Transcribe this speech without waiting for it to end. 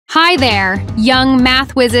Hi there, young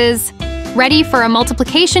math whizzes! Ready for a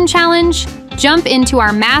multiplication challenge? Jump into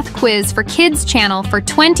our math quiz for kids channel for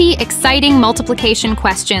 20 exciting multiplication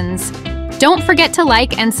questions. Don't forget to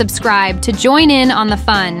like and subscribe to join in on the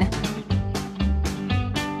fun.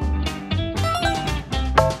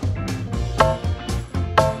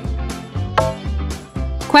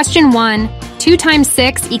 Question 1. 2 times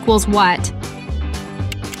 6 equals what?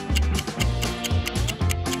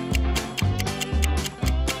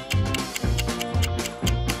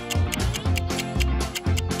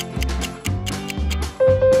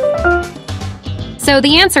 So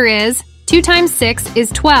the answer is 2 times 6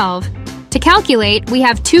 is 12. To calculate, we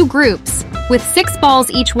have two groups with 6 balls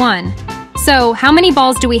each one. So how many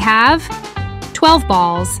balls do we have? 12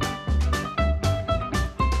 balls.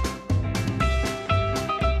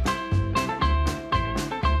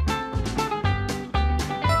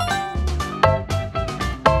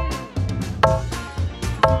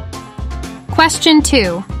 Question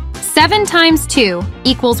 2. 7 times 2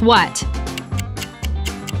 equals what?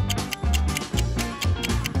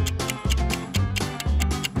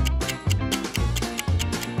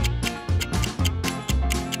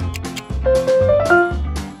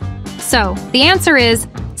 So, the answer is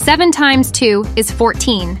 7 times 2 is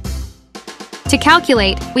 14. To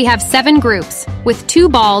calculate, we have 7 groups with 2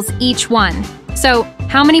 balls each one. So,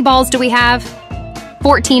 how many balls do we have?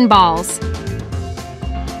 14 balls.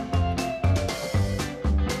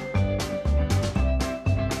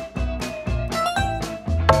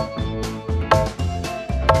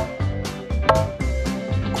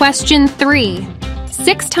 Question 3.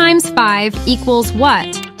 6 times 5 equals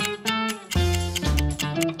what?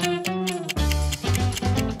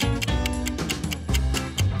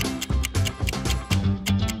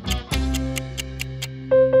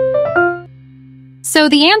 So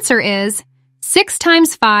the answer is 6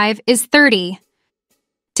 times 5 is 30.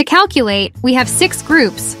 To calculate, we have 6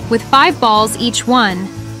 groups with 5 balls each one.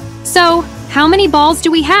 So, how many balls do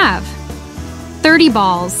we have? 30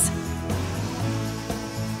 balls.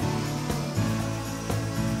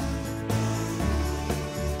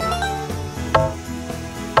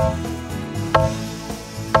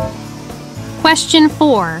 Question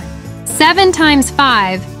 4. 7 times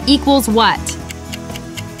 5 equals what?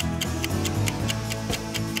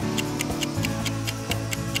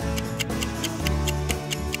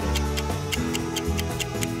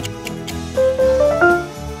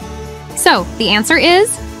 So, the answer is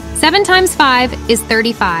 7 times 5 is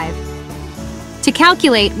 35. To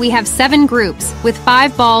calculate, we have 7 groups with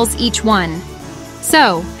 5 balls each one.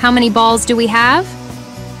 So, how many balls do we have?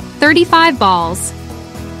 35 balls.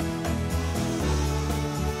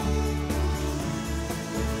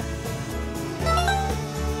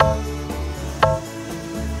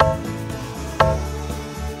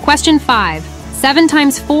 Question 5. 7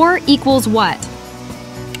 times 4 equals what?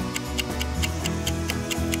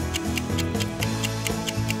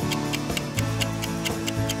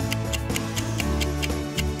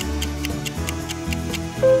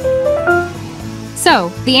 So,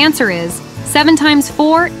 the answer is 7 times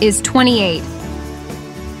 4 is 28.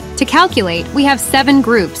 To calculate, we have 7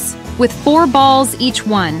 groups with 4 balls each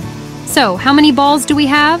one. So, how many balls do we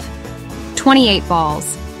have? 28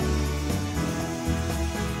 balls.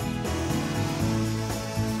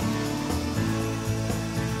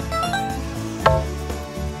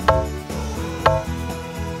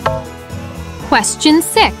 Question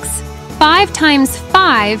 6. 5 times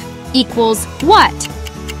 5 equals what?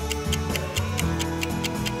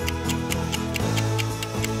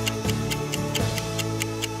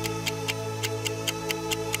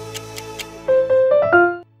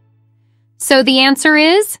 So the answer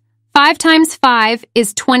is 5 times 5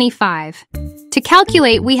 is 25. To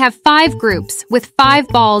calculate, we have 5 groups with 5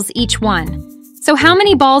 balls each one. So how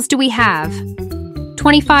many balls do we have?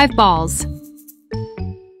 25 balls.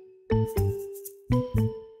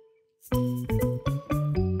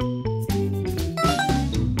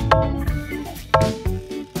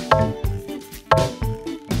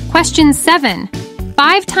 Question 7.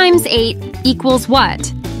 5 times 8 equals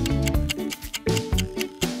what?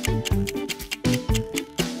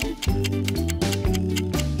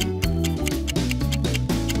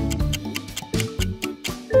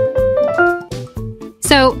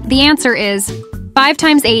 So, the answer is 5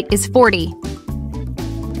 times 8 is 40.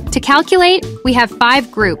 To calculate, we have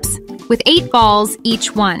 5 groups with 8 balls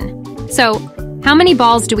each one. So, how many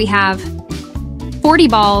balls do we have? 40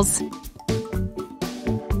 balls.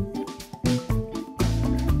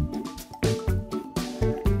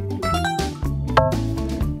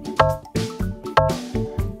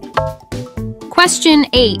 Question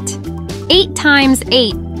 8. 8 times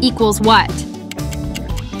 8 equals what?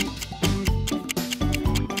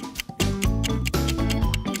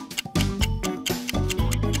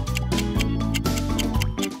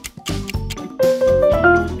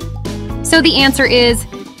 So the answer is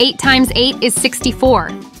 8 times 8 is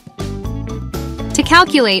 64. To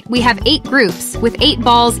calculate, we have 8 groups with 8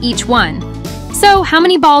 balls each one. So how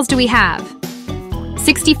many balls do we have?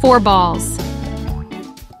 64 balls.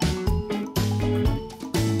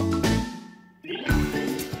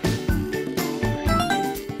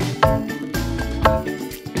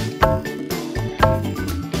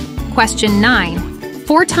 Question 9.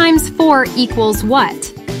 4 times 4 equals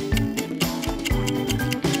what?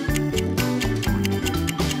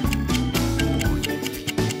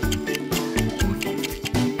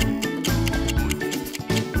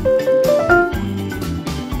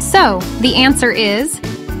 So, the answer is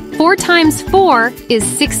 4 times 4 is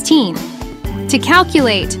 16. To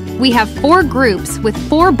calculate, we have 4 groups with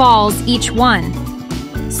 4 balls each one.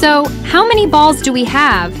 So, how many balls do we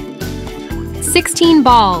have? 16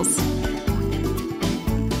 balls.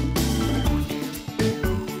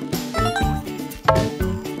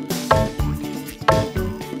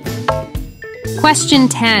 Question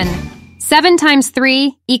 10. 7 times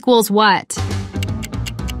 3 equals what?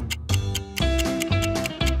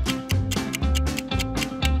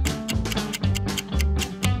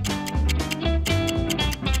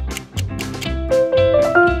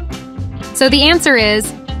 So the answer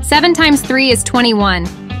is 7 times 3 is 21.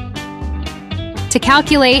 To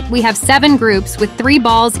calculate, we have 7 groups with 3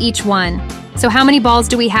 balls each one. So how many balls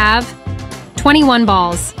do we have? 21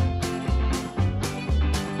 balls.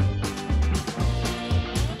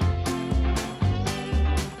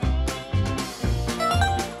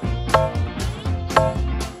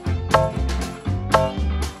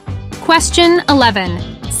 Question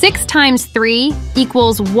 11. 6 times 3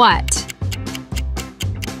 equals what?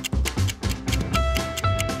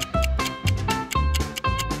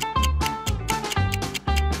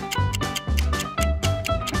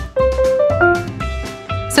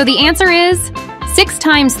 So the answer is 6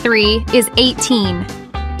 times 3 is 18.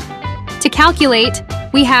 To calculate,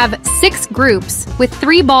 we have 6 groups with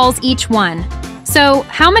 3 balls each one. So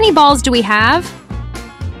how many balls do we have?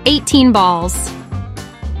 18 balls.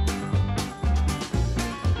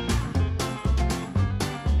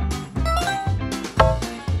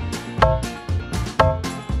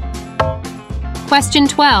 Question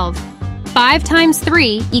 12. 5 times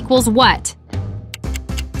 3 equals what?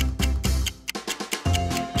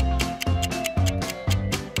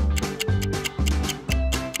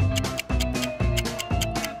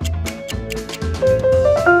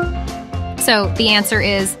 So the answer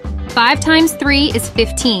is 5 times 3 is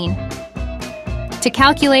 15. To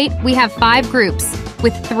calculate, we have 5 groups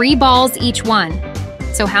with 3 balls each one.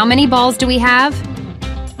 So how many balls do we have?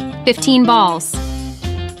 15 balls.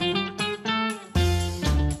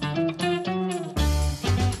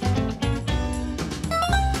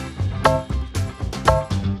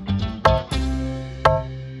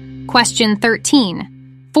 Question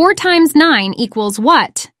 13. 4 times 9 equals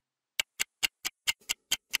what?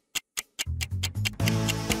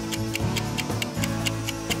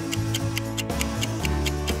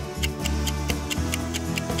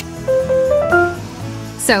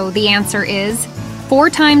 So the answer is 4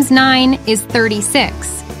 times 9 is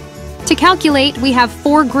 36. To calculate, we have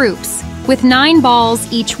 4 groups with 9 balls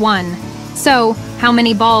each one. So how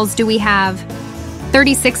many balls do we have?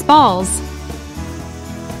 36 balls.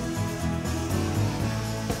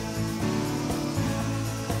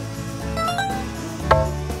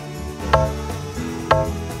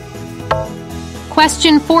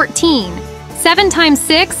 Question 14. 7 times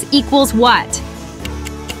 6 equals what?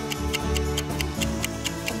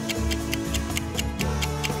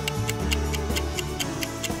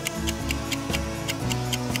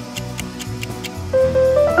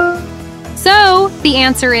 So, the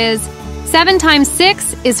answer is 7 times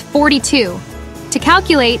 6 is 42. To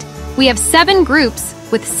calculate, we have 7 groups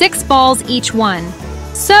with 6 balls each one.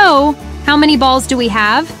 So, how many balls do we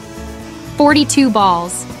have? 42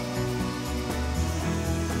 balls.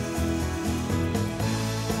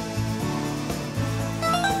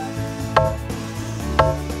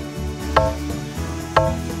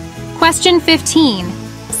 Question 15.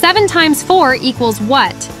 7 times 4 equals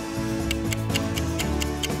what?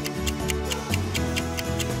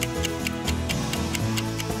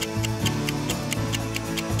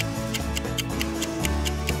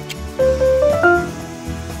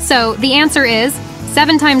 So the answer is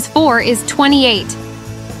 7 times 4 is 28.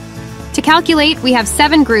 To calculate, we have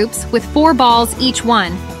 7 groups with 4 balls each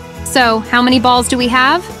one. So how many balls do we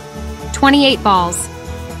have? 28 balls.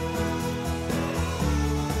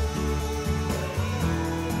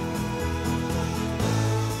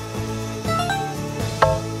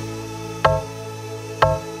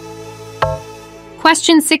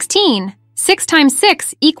 Question 16. 6 times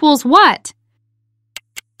 6 equals what?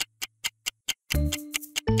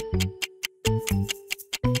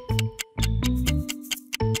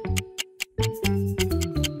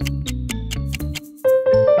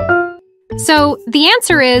 So the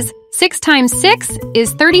answer is 6 times 6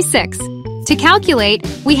 is 36. To calculate,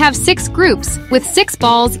 we have 6 groups with 6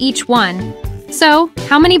 balls each one. So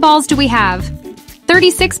how many balls do we have?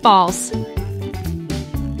 36 balls.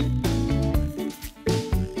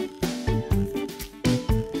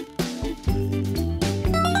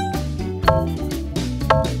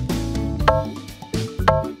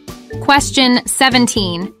 Question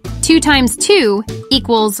 17. 2 times 2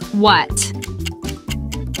 equals what?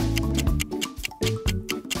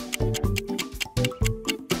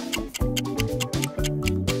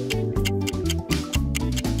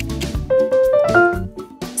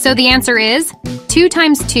 So the answer is 2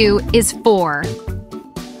 times 2 is 4.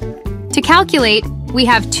 To calculate, we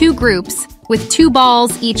have 2 groups with 2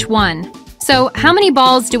 balls each one. So how many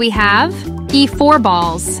balls do we have? 4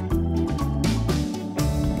 balls.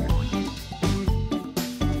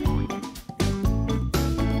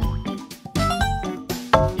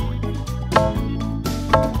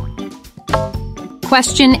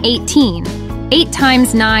 Question 18. 8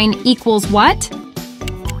 times 9 equals what?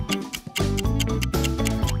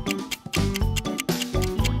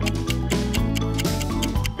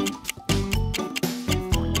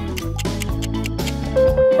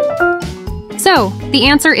 So, the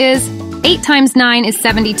answer is 8 times 9 is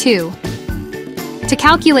 72. To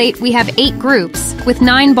calculate, we have 8 groups with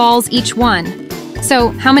 9 balls each one.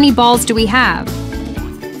 So, how many balls do we have?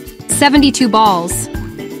 72 balls.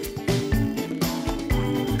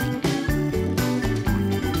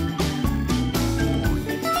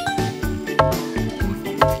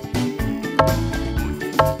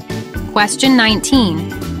 Question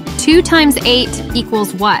 19. 2 times 8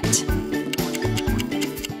 equals what?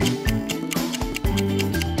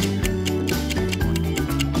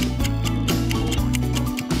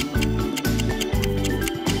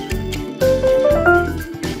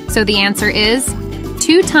 So the answer is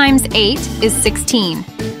 2 times 8 is 16.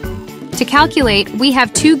 To calculate, we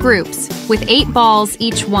have 2 groups with 8 balls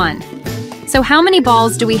each one. So how many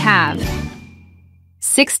balls do we have?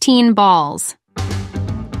 16 balls.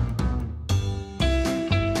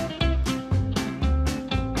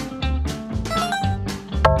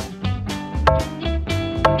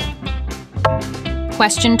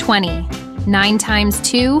 Question 20. 9 times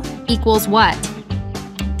 2 equals what?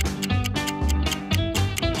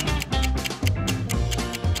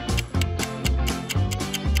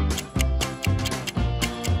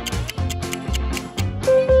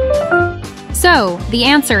 So, the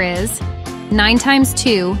answer is 9 times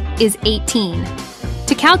 2 is 18.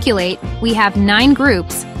 To calculate, we have 9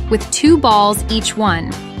 groups with 2 balls each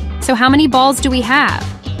one. So how many balls do we have?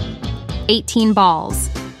 18 balls.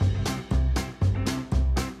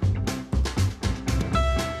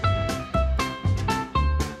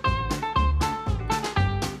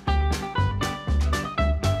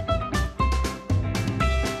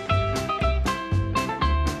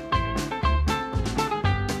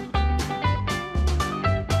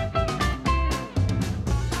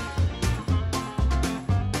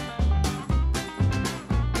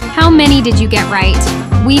 How many did you get right?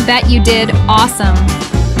 We bet you did awesome.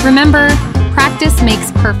 Remember, practice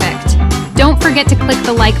makes perfect. Don't forget to click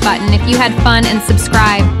the like button if you had fun and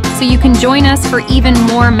subscribe so you can join us for even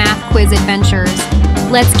more math quiz adventures.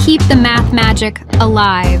 Let's keep the math magic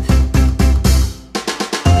alive.